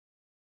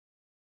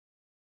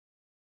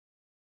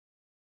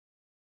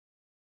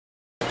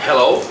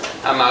Hello,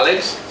 I'm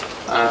Alex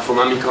from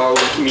Amical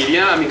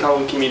Wikimedia. Amical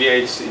Wikimedia,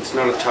 it's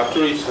not a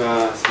chapter, it's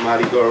a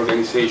thematic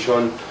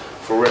organization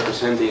for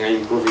representing and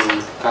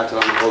improving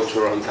Catalan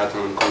culture and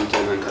Catalan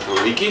content and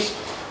Catalan wikis.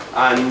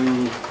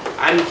 And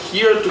I'm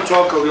here to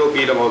talk a little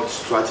bit about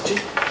strategy.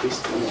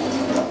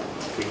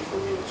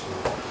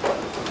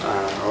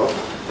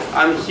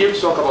 I'm here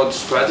to talk about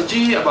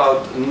strategy,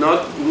 about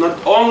not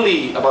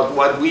only about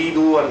what we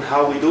do and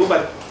how we do,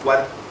 but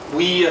what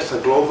we as a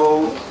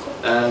global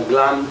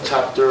GLAM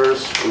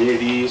chapters,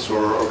 communities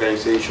or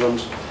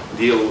organizations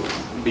deal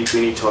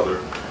between each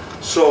other.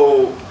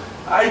 So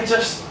I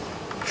just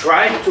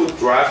tried to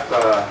draft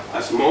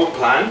a small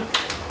plan,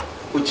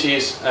 which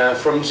is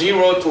from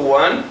 0 to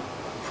 1,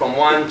 from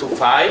 1 to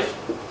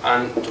 5,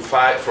 and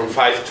from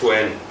 5 to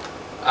n,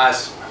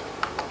 as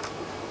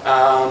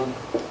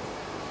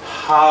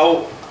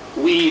how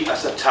we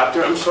as a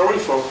chapter, I'm sorry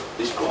for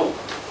this call,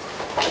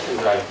 I can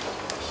drive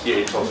here,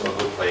 it's also a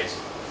good place.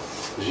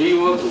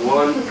 0 to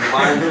 1,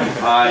 1 to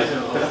 5,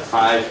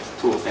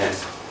 5 to n.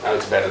 Now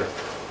it's better.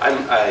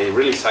 I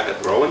really suck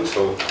at drawing,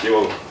 so you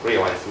will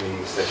realize in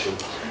this session.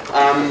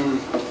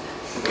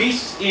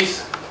 This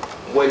is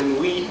when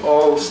we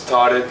all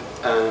started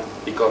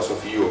because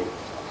of you.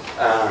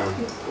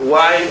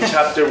 Why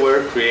chapter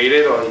were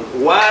created, on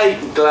why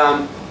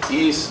GLAM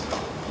is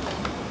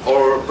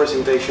our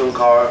presentation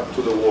card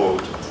to the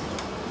world.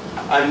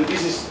 And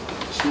this is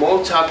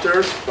small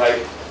chapters,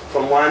 like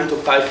from 1 to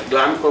 5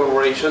 GLAM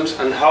collaborations,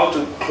 and how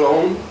to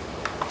clone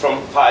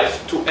from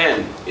 5 to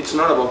n. It's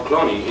not about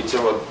cloning, it's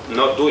about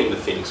not doing the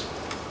things.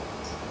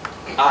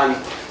 And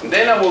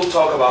then I will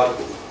talk about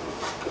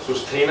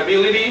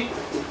sustainability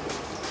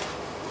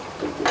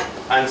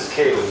and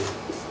scaling.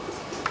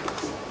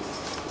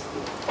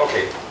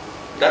 Okay,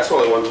 that's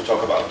all I want to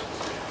talk about.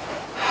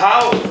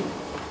 How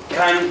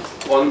can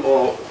one,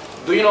 or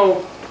do you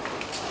know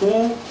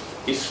who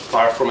is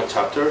far from a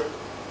chapter?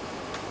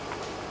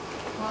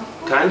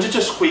 Can you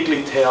just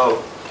quickly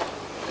tell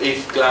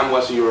if GLAM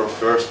was your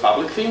first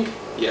public thing?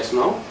 Yes,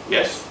 no?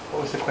 Yes?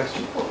 What was the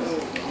question?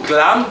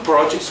 GLAM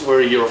projects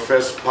were your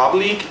first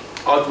public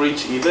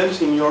outreach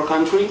events in your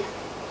country?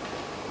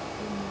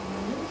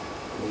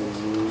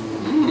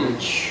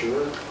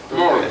 Sure.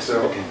 More or less.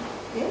 Okay.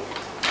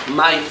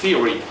 My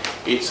theory,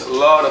 it's a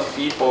lot of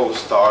people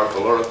start, a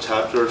lot of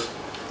chapters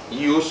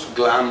use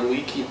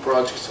GLAM-WIKI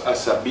projects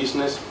as a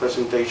business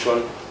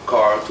presentation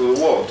card to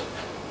the world,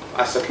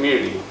 as a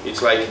community.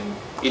 It's like,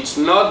 it's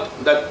not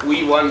that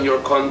we want your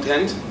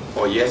content,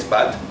 or yes,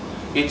 but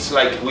it's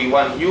like we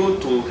want you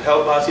to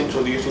help us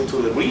introduce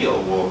into the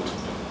real world.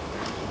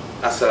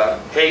 As a,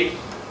 hey,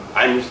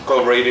 I'm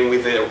collaborating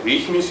with the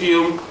Reich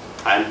Museum,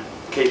 I'm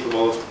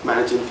capable of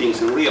managing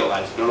things in real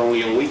life, not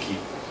only on Wiki.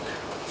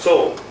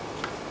 So,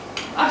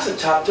 as a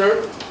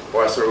chapter,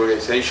 or as an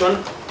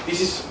organization, this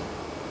is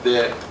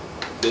the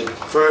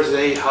first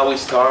day, how we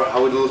start,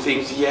 how we do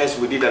things. Yes,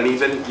 we did an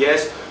event,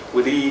 yes,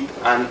 we did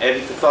an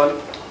editathon.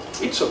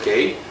 It's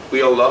okay,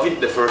 we all love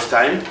it the first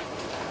time.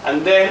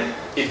 And then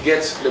it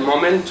gets the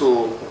moment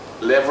to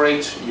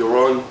leverage your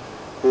own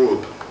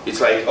group. It's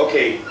like,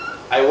 okay,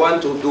 I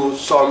want to do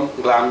some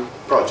GLAM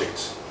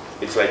projects.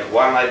 It's like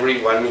one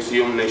library, one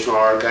museum, National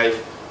Archive,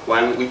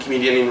 one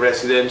Wikimedian in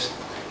residence.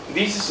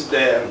 This is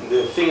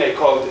the thing I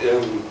called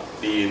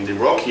the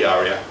Rocky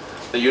area.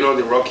 You know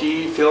the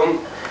Rocky film?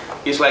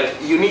 It's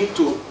like you need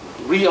to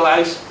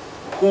realize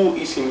who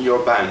is in your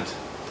band.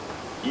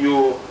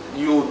 You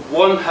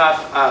won't have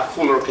a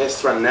full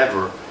orchestra,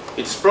 never.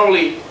 It's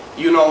probably,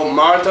 you know,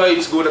 Marta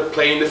is good at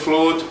playing the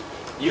flute.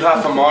 You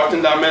have a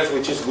Martin Dammers,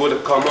 which is good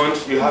at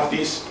commons. You have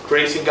these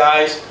crazy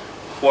guys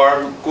who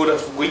are good at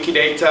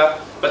Wikidata,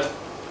 but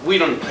we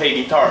don't play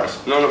guitars.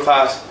 None of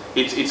us.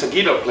 It's a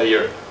guitar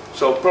player.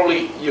 So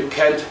probably you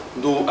can't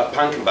do a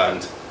punk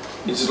band.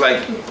 It's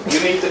like you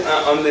need to,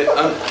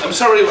 I'm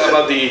sorry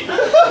about the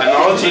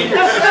analogy.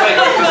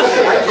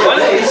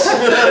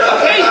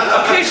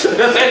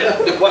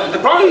 The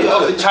problem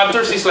of the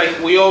chapters is like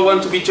we all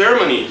want to be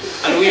Germany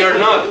and we are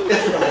not.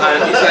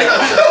 And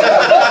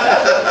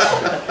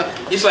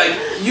it's like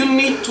you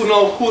need to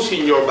know who's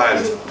in your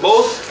band,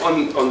 both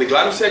on the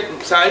GLAM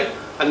side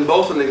and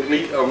both on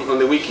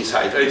the Wiki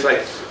side. And it's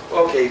like,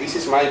 okay, this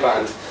is my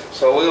band,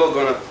 so we're all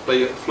gonna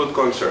play a flute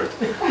concert.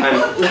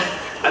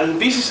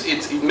 And this is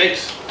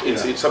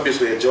it's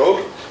obviously a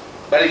joke,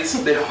 but it's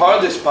the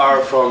hardest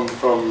part from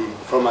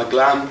a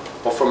GLAM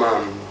or from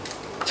a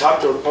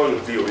chapter point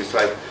of view. It's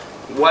like,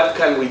 what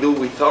can we do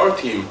with our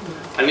team?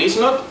 And it's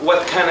not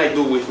what can I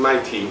do with my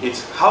team,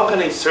 it's how can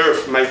I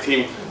serve my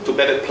team to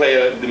better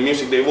play the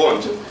music they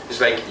want.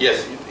 It's like,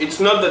 yes, it's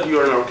not that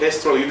you're an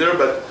orchestral leader,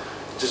 but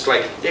just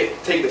like, yeah,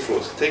 take the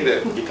flute, take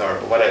the guitar,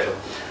 or whatever.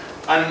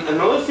 And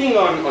another thing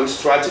on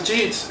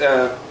strategy,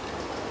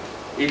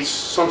 it's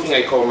something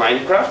I call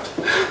Minecraft.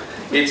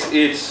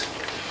 It's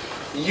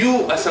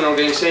you as an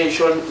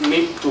organization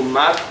need to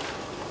map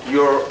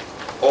your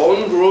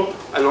own group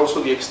and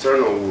also the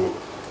external group.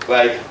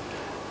 Like,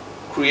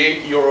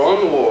 create your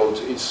own world.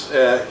 It's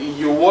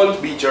you won't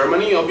be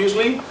Germany,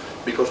 obviously,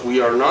 because we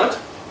are not.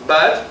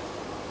 But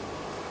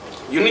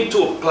you need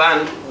to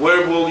plan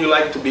where will you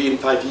like to be in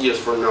 5 years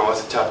from now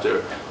as a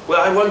chapter.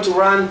 Well, I want to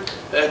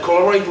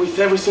collaborate with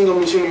every single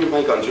museum in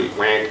my country.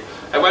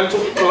 I want to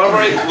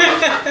collaborate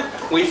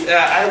with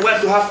I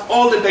want to have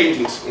all the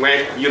paintings.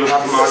 You don't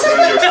have Martin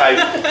on your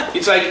side.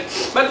 It's like,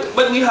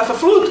 but we have a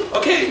flute.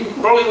 Okay,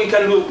 probably we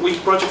can do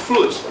with project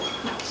flutes.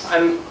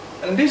 And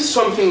this is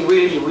something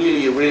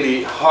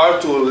really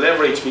hard to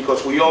leverage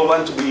because we all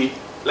want to be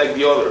like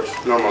the others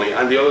normally,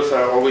 and the others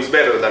are always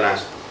better than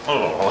us.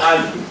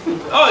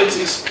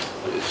 It's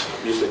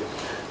usually.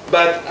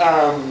 But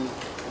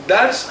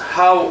that's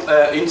how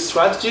in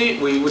strategy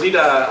we did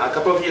a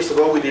couple of years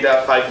ago. We did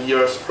a 5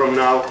 years from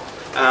now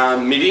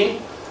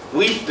meeting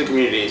with the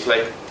communities.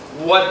 Like,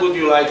 what would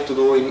you like to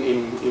do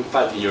in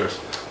 5 years?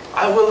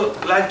 I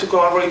would like to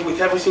collaborate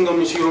with every single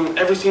museum,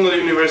 every single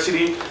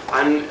university,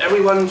 and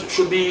everyone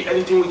should be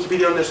editing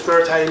Wikipedia on their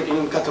spare time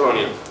in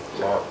Catalonia.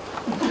 Wow.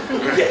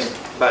 Yes,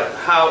 but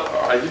how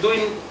are you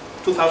doing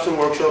 2,000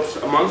 workshops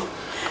a month?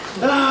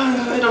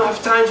 I don't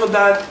have time for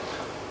that.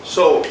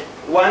 So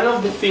one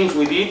of the things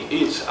we did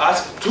is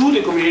ask to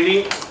the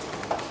community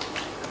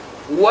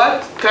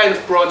what kind of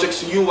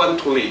projects you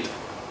want to lead.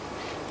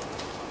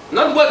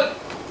 Not what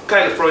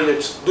kind of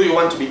projects do you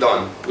want to be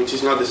done, which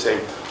is not the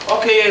same.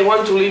 Okay, I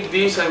want to lead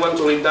this, I want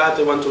to lead that,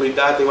 I want to lead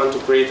that, I want to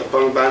create a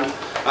punk band,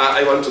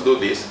 I want to do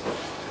this.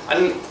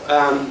 And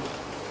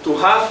to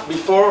have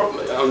before,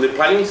 on the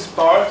planning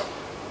part,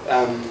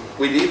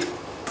 we did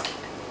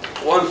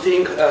one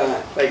thing,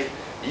 like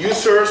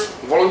users,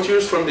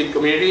 volunteers from the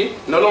community,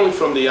 not only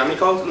from the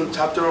Amical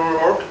chapter or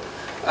org,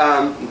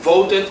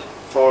 voted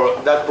for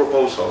that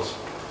proposals.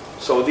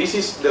 So this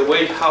is the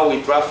way how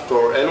we draft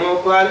our annual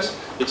plans.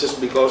 It's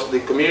just because the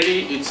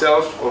community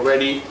itself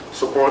already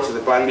supports the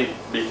plan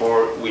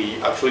before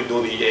we actually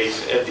do the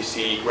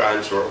FDC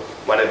grants or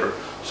whatever.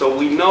 So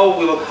we know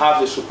we'll have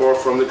the support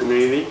from the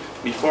community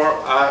before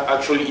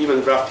actually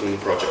even drafting the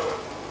project.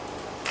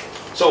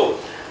 So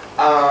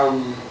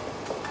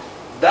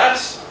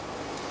that's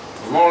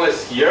more or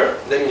less here.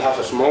 Then you have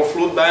a small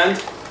flute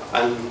band,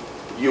 and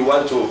you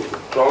want to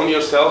clone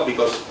yourself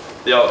because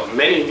there are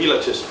many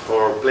villages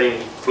for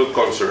playing flute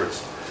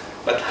concerts.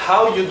 But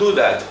how you do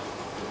that?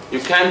 You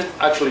can't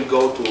actually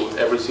go to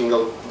every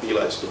single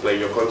village to play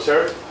your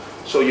concert,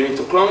 so you need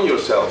to clone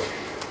yourself.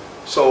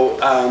 So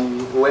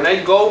when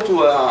I go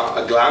to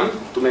a GLAM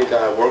to make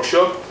a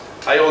workshop,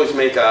 I always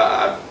make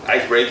a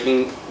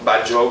ice-breaking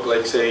bad joke,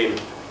 like saying,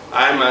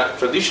 I'm a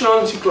traditional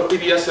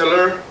encyclopedia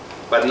seller,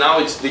 but now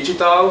it's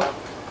digital,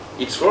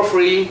 it's for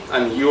free,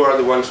 and you are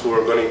the ones who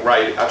are going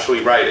to actually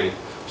writing.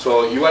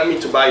 So you want me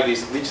to buy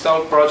this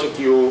digital project,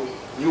 you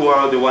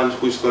are the ones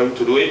who is going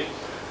to do it.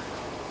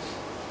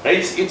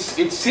 It's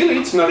silly,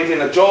 it's not even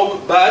a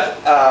joke, but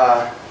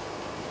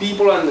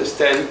people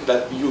understand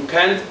that you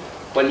can't,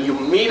 when you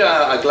meet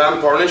a GLAM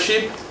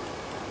partnership,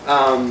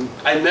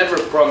 I never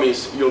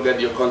promise you'll get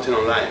your content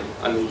online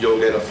and you'll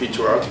get a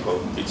feature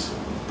article. It's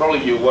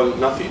probably you want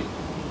nothing.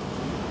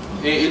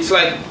 It's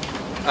like,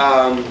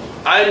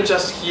 I'm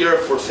just here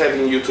for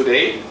saving you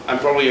today, and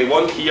probably I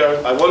won't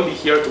be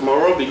here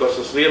tomorrow because,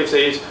 as Liam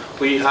says,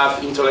 we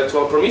have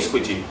intellectual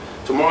promiscuity.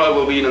 Tomorrow I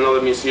will be in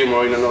another museum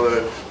or in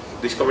another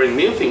discovering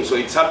new things, so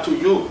it's up to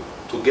you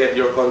to get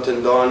your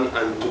content done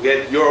and to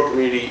get your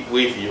community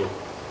with you.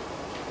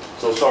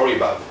 So sorry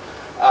about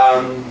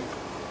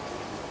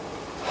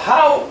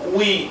how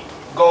we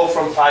go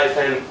from 5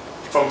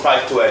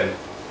 to N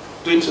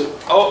doing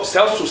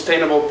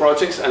self-sustainable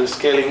projects and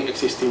scaling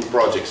existing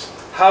projects.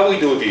 How we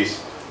do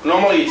this?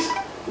 Normally, it's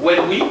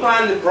when we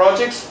plan the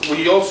projects,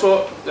 we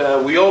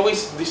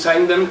always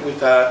design them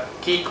with a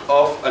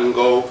kick-off and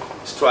go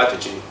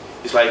strategy.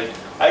 It's like,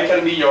 I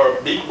can be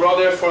your big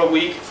brother for a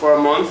week, for a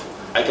month.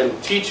 I can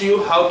teach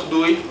you how to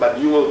do it, but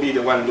you will be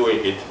the one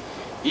doing it.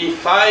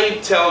 If I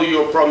tell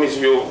you or promise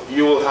you,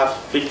 you will have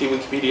 50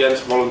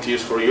 Wikipedians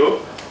volunteers for you,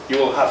 you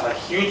will have a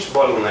huge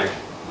bottleneck.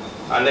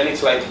 And then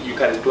it's like you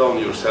can clone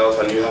yourself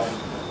and you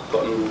have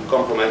gotten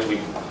compromised with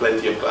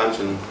plenty of plans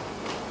and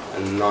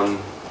not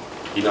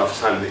enough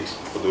Sundays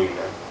for doing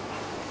that.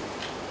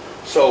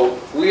 So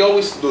we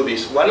always do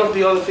this. One of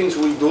the other things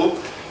we do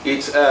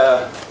is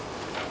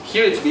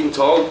here it's been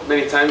told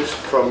many times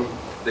from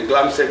the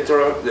GLAM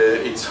sector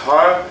that it's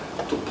hard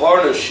to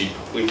partnership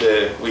with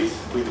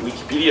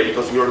Wikipedia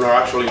because you're not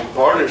actually in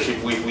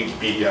partnership with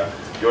Wikipedia.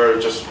 You're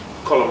just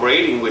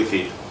collaborating with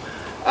it.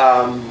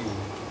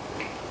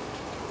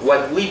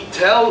 What we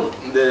tell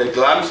the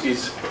GLAMs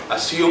is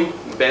assume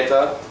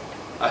beta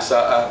as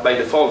by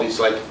default. It's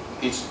like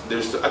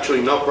there's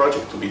actually no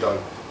project to be done.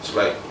 It's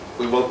like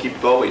we will keep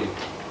going.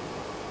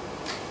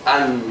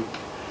 And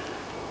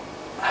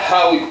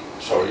how we,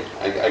 sorry,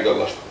 I got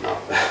lost now.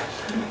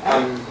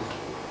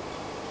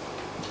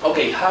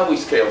 Okay, how we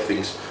scale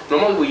things.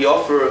 Normally we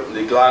offer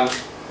the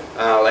GLAMs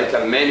like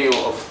a menu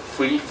of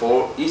 3,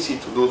 4 easy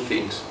to do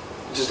things.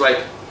 Just like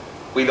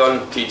we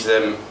don't teach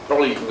them,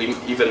 probably we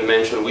even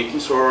mention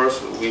Wikisource,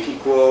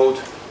 Wikiquote,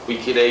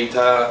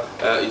 Wikidata.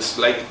 It's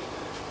like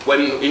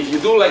if you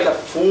do like a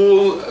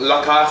full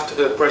la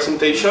carte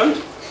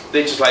presentation,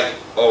 they just like,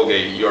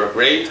 okay, you're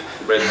great,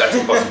 but that's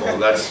impossible.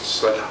 That's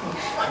just like,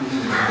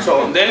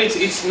 so then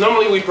it's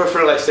normally we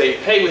prefer like say,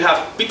 hey, we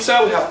have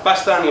pizza, we have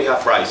pasta, and we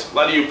have rice.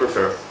 What do you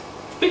prefer?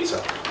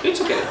 Pizza.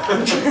 It's okay.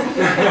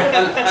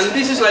 and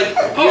this is like,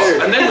 oh,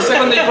 and then the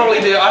second day probably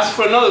they ask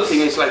for another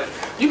thing. It's like,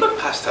 you got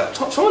pasta.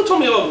 Someone told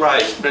me about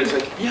rice. And it's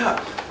like, yeah,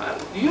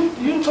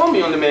 you told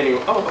me on the menu.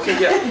 Oh, okay,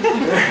 yeah.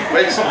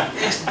 Right?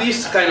 It's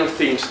these kind of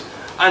things.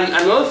 And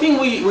another thing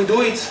we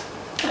do is,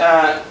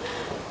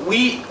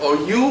 we or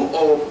you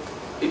or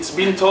it's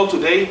been told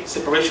today,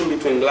 separation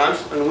between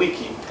GLAMs and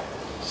Wiki.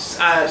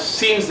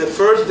 Since the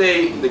first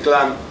day the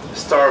GLAM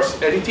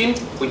starts editing,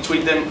 we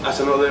treat them as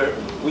another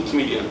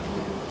Wikimedian.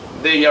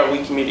 They are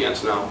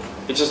Wikimedians now.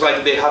 It's just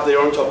like they have their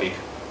own topic.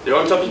 Their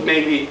own topic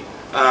may be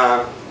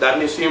that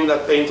museum,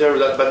 that painter,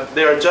 but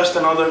they are just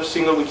another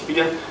single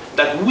Wikipedian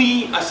that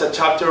we as a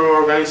chapter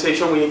or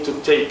organization we need to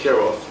take care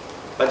of.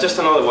 But just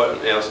another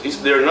one else.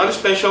 They're not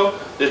special,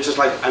 they're just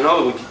like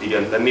another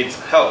Wikipedian that needs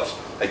help,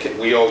 like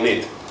we all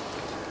need.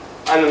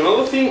 And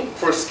another thing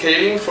for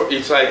scaling,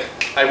 it's like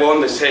I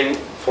want the same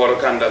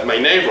photocam that my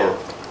neighbor.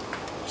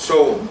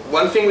 So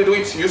one thing we do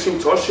is using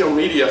social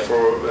media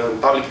for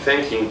public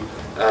thanking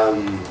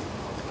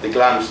the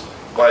GLAMs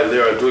while they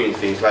are doing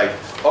things like,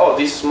 oh,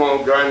 this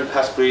small grant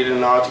has created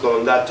an article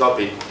on that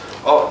topic.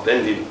 Oh,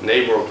 then the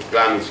neighbor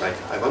GLAM is like,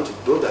 I want to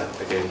do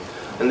that again.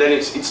 And then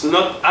it's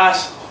not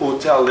us who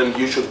tell them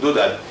you should do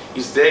that.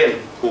 It's them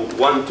who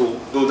want to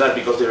do that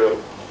because their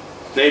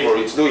neighbor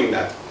is doing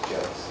that.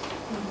 Yes.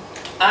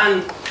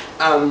 And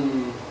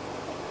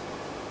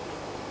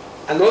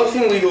another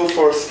thing we do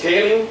for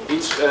scaling,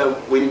 it's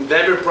we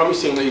never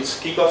promising, it's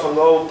kickoff and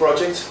go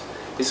projects,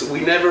 is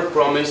we never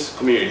promise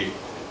community.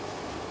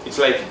 It's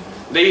like,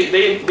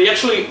 they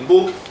actually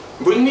book,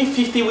 bring me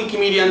 50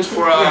 Wikimedians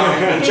for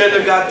a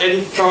Cheddar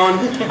Editathon,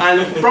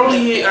 and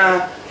probably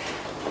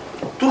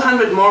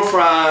 200 more for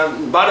a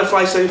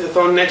Butterflies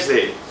Editathon next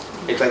day.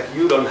 It's like,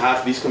 you don't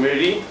have this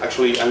community,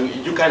 actually, and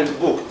you can't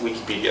book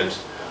Wikipedians.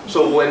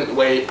 So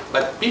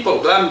but people,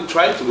 GLAM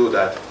try to do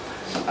that.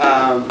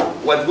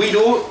 What we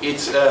do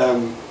is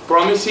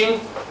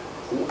promising,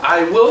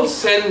 I will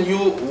send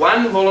you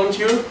one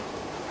volunteer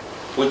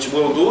which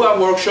will do a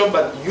workshop,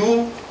 but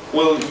you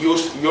will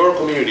use your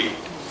community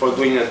for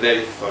doing an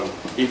editathon.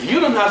 If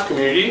you don't have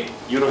community,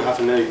 you don't have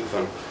an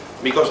editathon.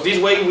 Because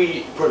this way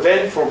we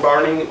prevent for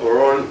burning our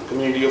own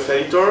community of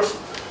editors,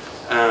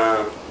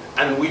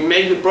 and we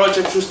make the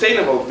project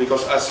sustainable,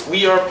 because as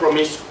we are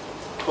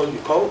how you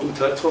call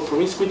intellectual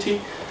promiscuity,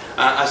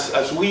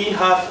 as we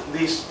have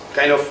this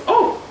kind of,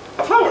 oh,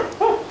 a flower,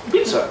 oh,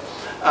 pizza.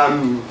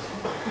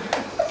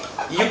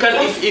 You can,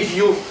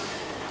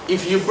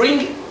 if you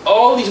bring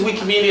all these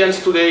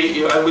Wikimedians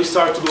today and we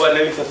start to do an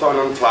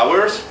editathon on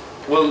flowers,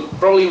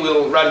 probably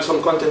we'll run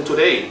some content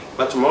today,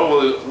 but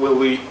tomorrow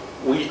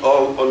we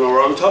all on our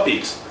own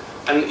topics.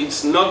 And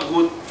it's not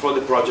good for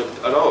the project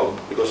at all,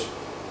 because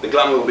the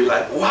GLAM will be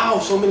like, wow,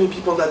 so many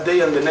people that day,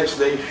 and the next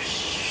day,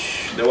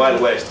 the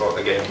Wild West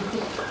again.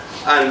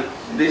 And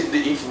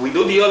if we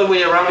do the other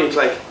way around, it's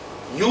like,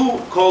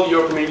 you call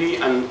your community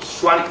and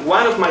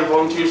one of my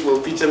volunteers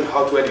will teach them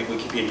how to edit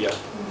Wikipedia.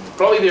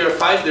 Probably there are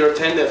 5, there are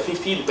 10, there are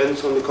 50,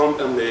 depends on the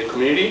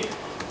community.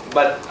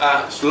 But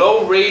a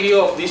slow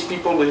radio of these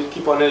people will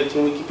keep on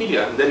editing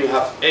Wikipedia. And then you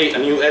have A, a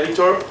new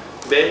editor,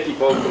 B,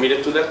 people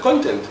committed to that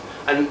content.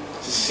 And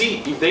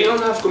C, if they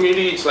don't have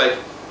community, it's like,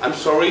 I'm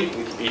sorry,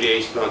 Wikipedia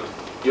is not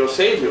your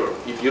savior.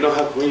 If you don't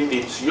have community,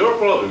 it's your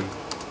problem.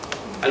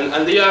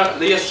 And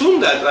they assume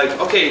that, like,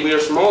 okay, we are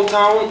a small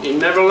town in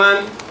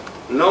Netherlands,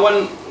 no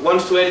one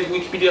wants to edit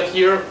Wikipedia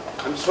here,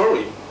 I'm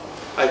sorry.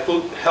 I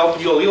could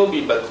help you a little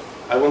bit, but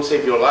I won't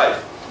save your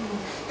life.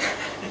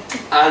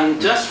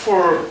 And just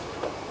for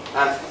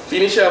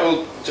finish, I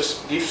will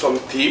just give some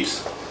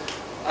tips.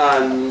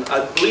 And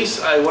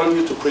please, I want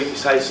you to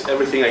criticize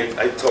everything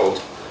I told.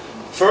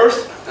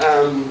 First,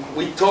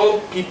 we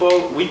told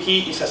people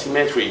Wiki is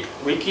asymmetric.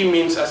 Wiki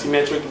means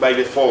asymmetric by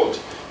default.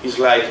 It's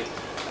like,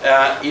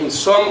 in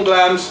some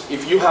GLAMs,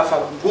 if you have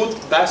a good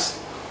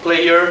bass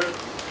player,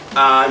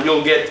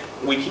 you'll get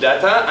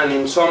Wikidata, and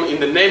in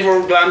the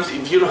neighbor GLAMs,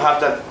 if you don't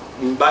have that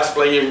bass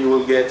player, you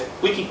will get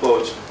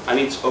Wikicoach, and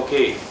it's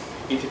okay.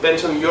 It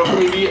depends on your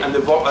community and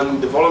the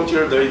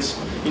volunteer that is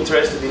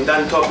interested in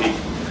that topic.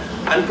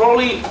 And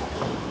probably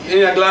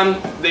in a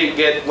GLAM, they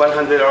get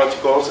 100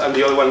 articles, and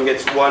the other one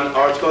gets 1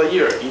 article a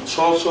year. It's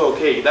also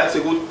okay. That's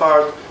a good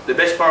part. The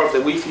best part of the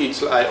Wi-Fi,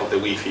 it's like, of the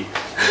Wi-Fi,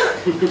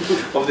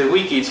 of the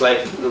wiki, it's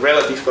like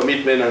relative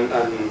commitment,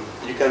 and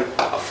you can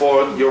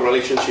afford your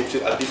relationships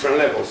at different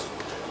levels.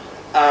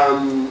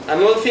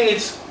 Another thing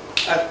is,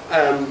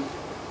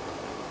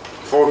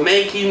 for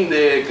making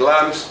the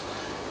GLAMs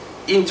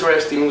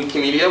interesting in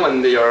Wikimedia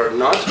when they are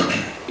not,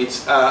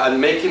 it's and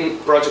making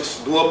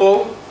projects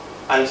doable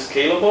and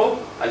scalable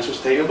and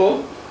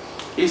sustainable,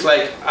 is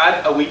like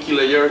add a wiki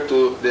layer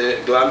to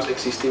the GLAM's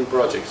existing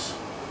projects.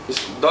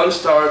 Don't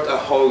start a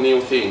whole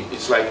new thing.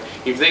 It's like,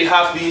 if they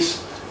have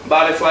this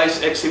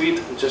Butterflies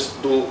exhibit,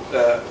 just do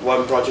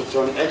one project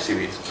on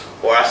exhibit.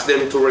 or ask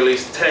them to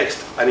release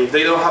text. And if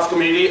they don't have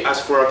community,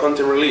 ask for a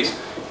content release.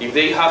 If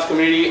they have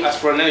community, ask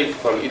for an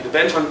editathon. It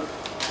depends on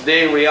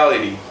their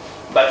reality.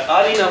 But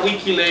adding a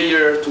wiki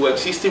layer to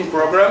existing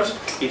programs,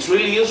 it's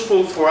really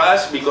useful for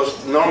us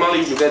because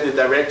normally you get the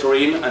director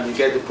in and you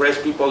get the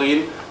press people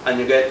in and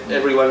you get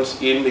everyone's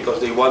in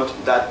because they want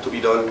that to be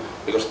done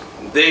because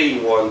they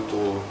want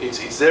to,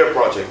 it's their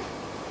project.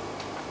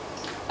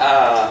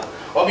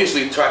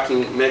 Obviously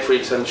tracking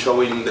metrics and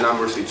showing the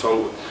numbers, it's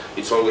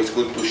always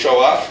good to show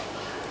off.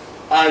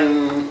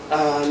 And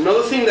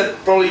another thing that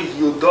probably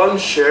you don't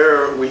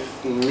share with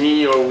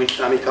me or with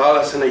Amical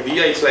as an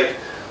idea, it's like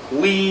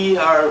we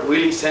are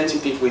really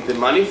sensitive with the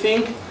money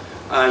thing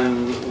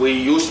and we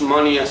use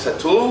money as a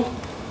tool,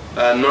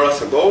 not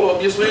as a goal,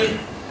 obviously.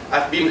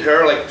 I've been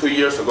here like 2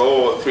 years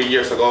ago or 3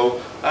 years ago.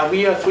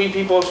 We are 3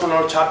 people on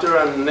our chapter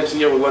and next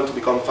year we want to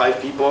become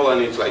 5 people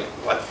and it's like,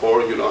 what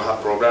for? You don't have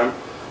program.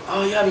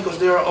 Oh yeah, because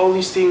there are all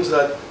these things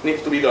that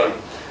need to be done.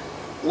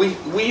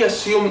 We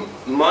assume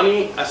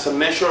money as a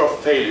measure of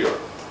failure.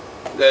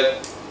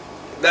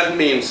 That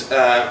means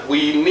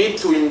we need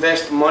to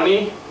invest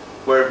money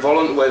where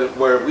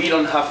we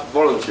don't have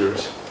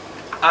volunteers.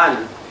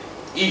 And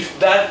if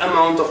that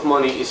amount of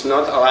money is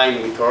not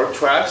aligned with our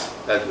tracks,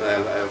 that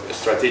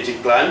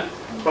strategic plan,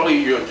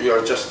 probably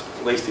you're just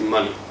wasting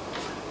money.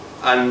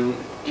 And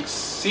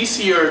it's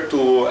easier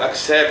to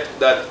accept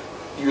that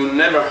you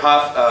never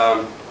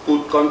have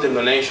good content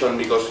donation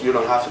because you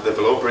don't have a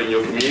developer in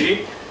your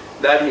community,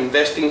 that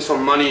investing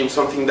some money in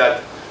something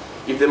that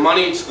if the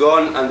money is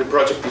gone and the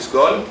project is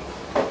gone,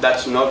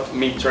 that's not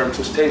mid-term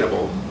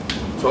sustainable.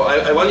 So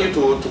I want you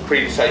to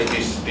criticize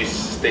this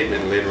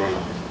statement later on.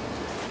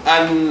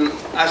 And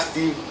as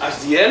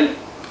the end,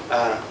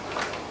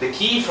 the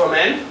key from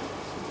end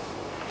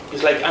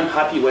is like I'm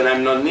happy when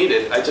I'm not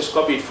needed. I just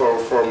copied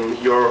from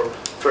your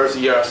first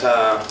year as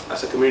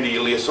a community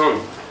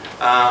liaison.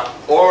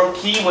 Or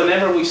key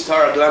whenever we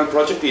start a GLAM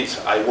project, it's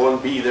I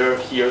won't be there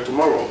here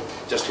tomorrow.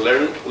 Just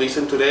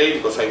listen today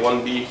because I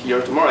won't be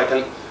here tomorrow. I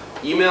can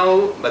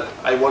email, but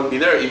I won't be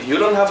there. If you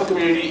don't have a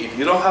community, if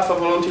you don't have a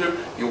volunteer,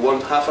 you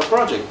won't have a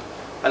project.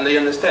 And they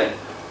understand.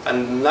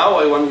 And now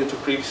I want you to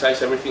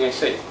criticize everything I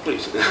say,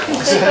 please.